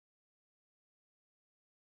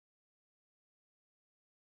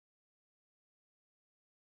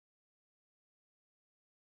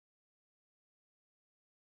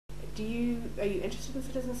are you interested in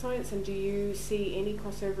citizen science, and do you see any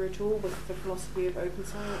crossover at all with the philosophy of open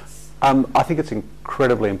science? I think it's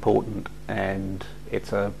incredibly important, and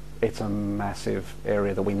it's a massive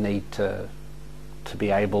area that we need to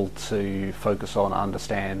be able to focus on,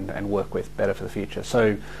 understand, and work with better for the future.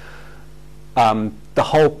 So the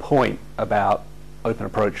whole point about open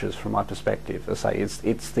approaches, from my perspective, as I say,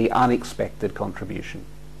 it's the unexpected contribution,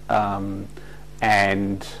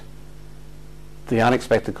 and the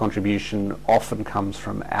unexpected contribution often comes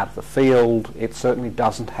from out of the field. It certainly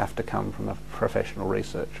doesn't have to come from a professional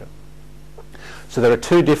researcher. So there are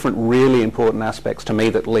two different really important aspects to me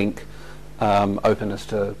that link openness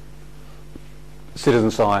to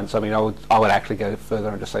citizen science. I mean, I would actually go further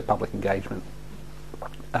and just say public engagement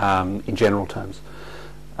in general terms.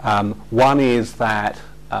 One is that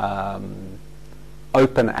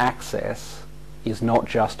open access is not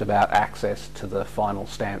just about access to the final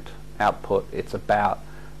stamped output. It's about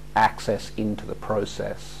access into the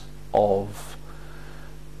process of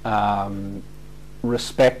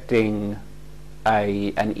respecting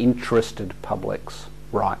an interested public's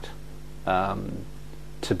right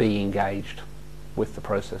to be engaged with the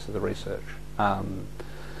process of the research. And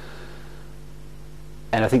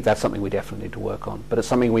I think that's something we definitely need to work on. But it's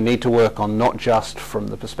something we need to work on not just from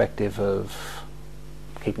the perspective of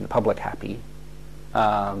keeping the public happy,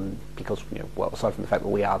 because, well, aside from the fact that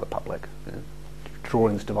we are the public,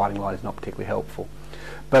 drawing this dividing line is not particularly helpful.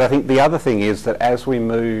 But I think the other thing is that as we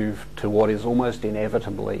move to what is almost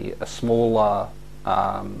inevitably a smaller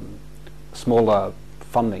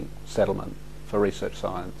funding settlement for research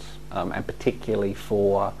science, and particularly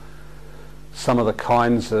for some of the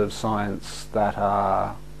kinds of science that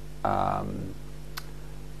are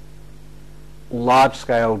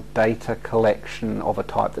large-scale data collection of a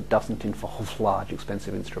type that doesn't involve large,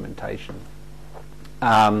 expensive instrumentation,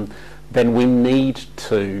 then we need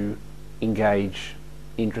to engage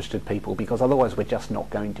interested people, because otherwise we're just not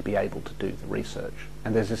going to be able to do the research.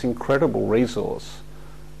 And there's this incredible resource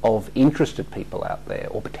of interested people out there,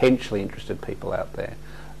 or potentially interested people out there,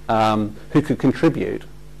 who could contribute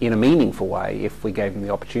in a meaningful way if we gave them the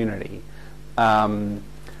opportunity,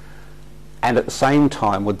 and at the same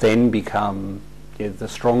time would then become the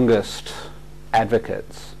strongest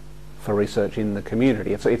advocates for research in the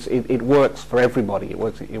community. It works for everybody. It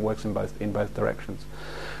works in both directions.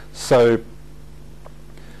 So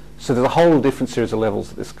there's a whole different series of levels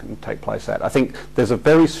that this can take place at. I think there's a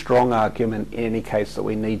very strong argument in any case that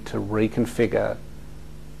we need to reconfigure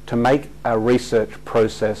to make our research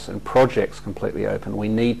process and projects completely open. We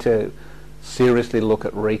need to seriously look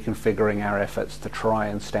at reconfiguring our efforts to try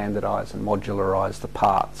and standardise and modularise the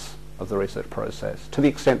parts of the research process to the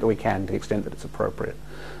extent that we can, to the extent that it's appropriate.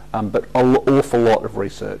 But an awful lot of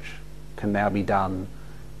research can now be done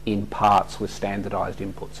in parts with standardised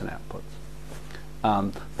inputs and outputs.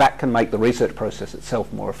 That can make the research process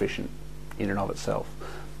itself more efficient in and of itself.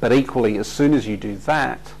 But equally, as soon as you do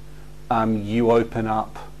that, you open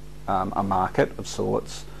up a market of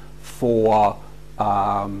sorts for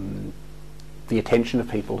the attention of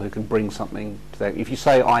people who can bring something to that. If you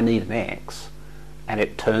say, I need an X, and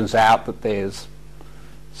it turns out that there's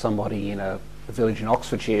somebody in a village in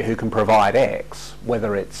Oxfordshire who can provide X,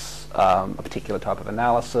 whether it's a particular type of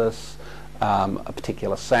analysis, a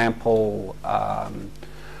particular sample,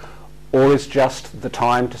 or it's just the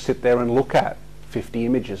time to sit there and look at 50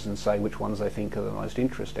 images and say which ones they think are the most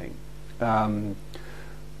interesting, then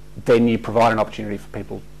you provide an opportunity for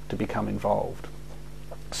people to become involved.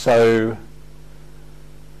 So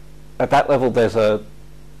at that level, there's a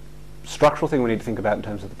structural thing we need to think about in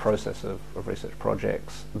terms of the process of research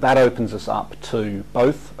projects. That opens us up to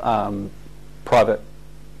both private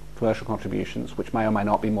commercial contributions, which may or may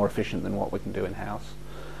not be more efficient than what we can do in-house,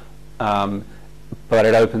 but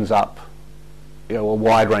it opens up a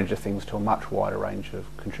wide range of things to a much wider range of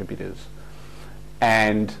contributors.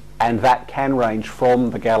 And that can range from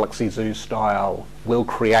the Galaxy Zoo style, we'll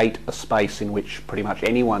create a space in which pretty much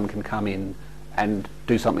anyone can come in and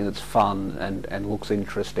do something that's fun and looks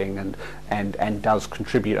interesting and does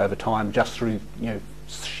contribute over time just through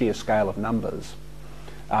sheer scale of numbers.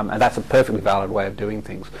 And that's a perfectly valid way of doing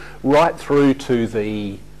things. Right through to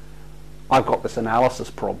the, I've got this analysis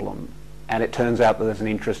problem, and it turns out that there's an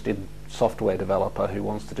interested software developer who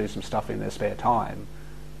wants to do some stuff in their spare time,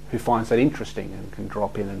 who finds that interesting and can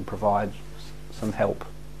drop in and provide some help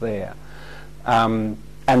there. And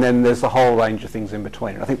then there's a whole range of things in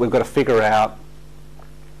between. And I think we've got to figure out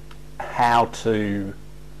how to,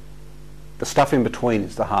 the stuff in between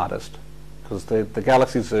is the hardest, because the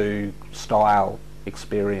Galaxy Zoo style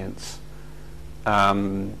experience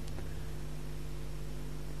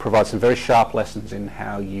provides some very sharp lessons in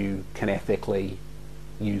how you can ethically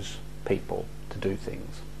use people to do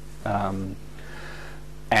things.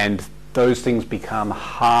 And those things become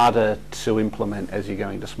harder to implement as you're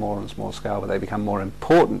going to smaller and smaller scale, but they become more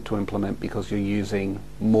important to implement because you're using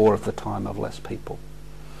more of the time of less people.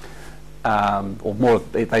 Or more,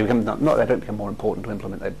 they become they don't become more important to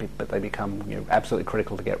implement, but they become absolutely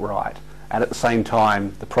critical to get right. And at the same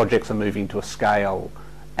time, the projects are moving to a scale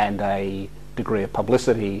and a degree of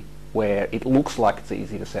publicity where it looks like it's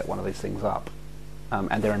easy to set one of these things up.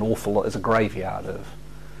 And there are an awful lot, there's a graveyard of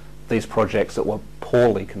these projects that were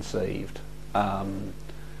poorly conceived,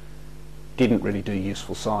 didn't really do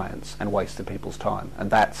useful science and wasted people's time.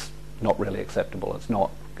 And that's not really acceptable. It's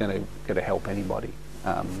not going to help anybody.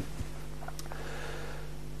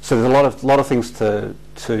 So there's a lot of things to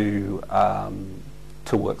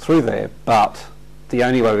work through there, but the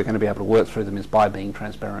only way we're going to be able to work through them is by being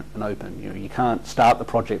transparent and open. You can't start the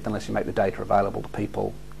project unless you make the data available to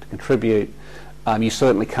people to contribute. You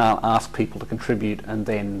certainly can't ask people to contribute and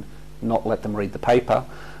then not let them read the paper.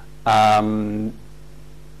 And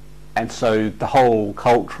so the whole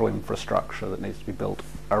cultural infrastructure that needs to be built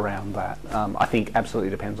around that, I think absolutely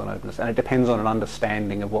depends on openness, and it depends on an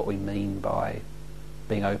understanding of what we mean by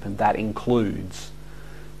being open. That includes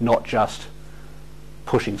not just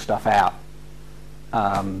pushing stuff out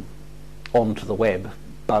onto the web,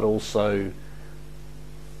 but also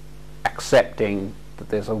accepting that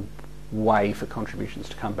there's a way for contributions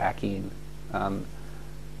to come back in, and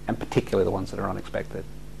particularly the ones that are unexpected.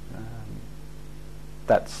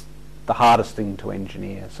 That's the hardest thing to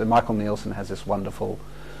engineer. So Michael Nielsen has this wonderful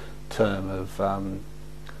term of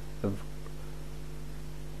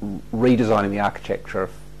redesigning the architecture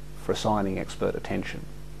for assigning expert attention.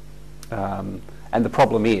 And the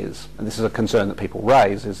problem is, and this is a concern that people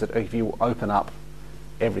raise, is that if you open up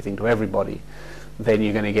everything to everybody, then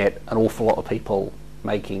you're going to get an awful lot of people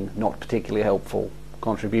making not particularly helpful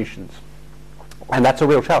contributions. And that's a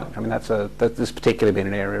real challenge. I mean, that's particularly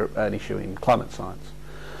been an issue in climate science.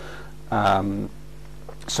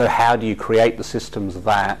 So how do you create the systems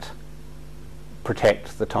that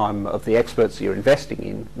protect the time of the experts that you're investing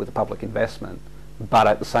in with a public investment, but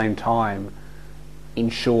at the same time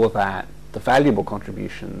ensure that the valuable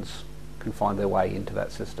contributions can find their way into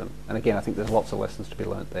that system? And again, I think there's lots of lessons to be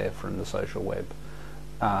learnt there from the social web,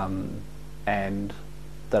 and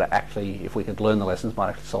that actually, if we could learn the lessons, might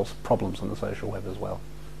actually solve problems on the social web as well.